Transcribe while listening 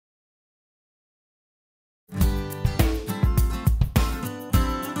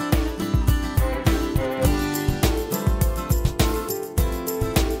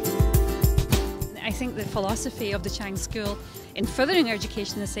philosophy of the Chang School in furthering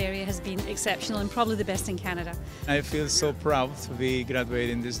education in this area has been exceptional and probably the best in Canada. I feel so proud to be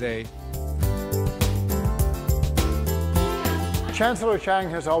graduating this day. Chancellor Chang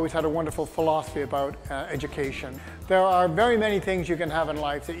has always had a wonderful philosophy about education. There are very many things you can have in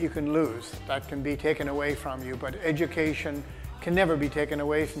life that you can lose, that can be taken away from you, but education can never be taken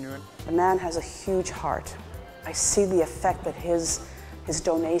away from you. The man has a huge heart. I see the effect that his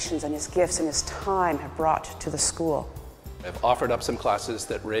donations and his gifts and his time have brought to the school. I've offered up some classes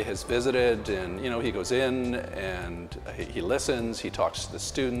that Ray has visited, and he goes in and he listens, he talks to the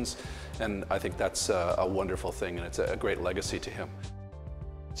students, and I think that's a wonderful thing, and it's a great legacy to him.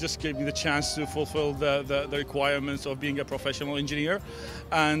 Just gave me the chance to fulfill the requirements of being a professional engineer,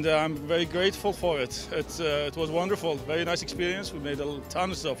 and I'm very grateful for it. It was wonderful, very nice experience. We made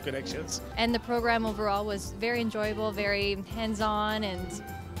tons of connections. And the program overall was very enjoyable, very hands-on, and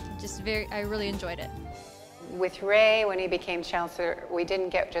I really enjoyed it. With Ray, when he became chancellor, we didn't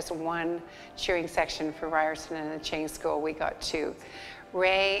get just one cheering section for Ryerson and the Chang School, we got two.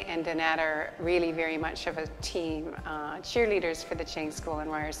 Ray and Danette are really very much of a team, cheerleaders for the Chang School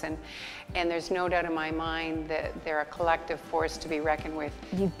and Ryerson, and there's no doubt in my mind that they're a collective force to be reckoned with.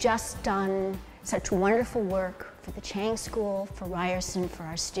 You've just done such wonderful work for the Chang School, for Ryerson, for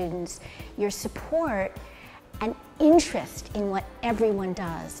our students. Your support and interest in what everyone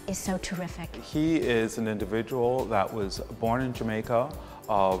does is so terrific. He is an individual that was born in Jamaica,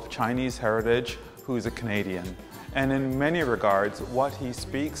 of Chinese heritage, who's a Canadian. And in many regards, what he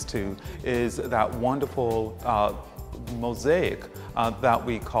speaks to is that wonderful mosaic that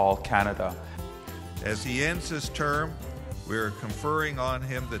we call Canada. As he ends his term, we are conferring on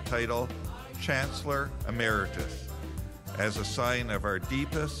him the title Chancellor Emeritus as a sign of our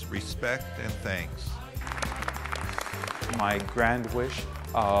deepest respect and thanks. My grand wish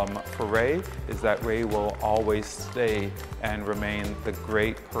for Ray is that Ray will always stay and remain the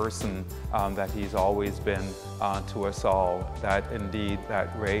great person that he's always been to us all, that indeed that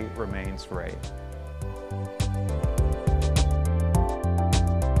Ray remains Ray.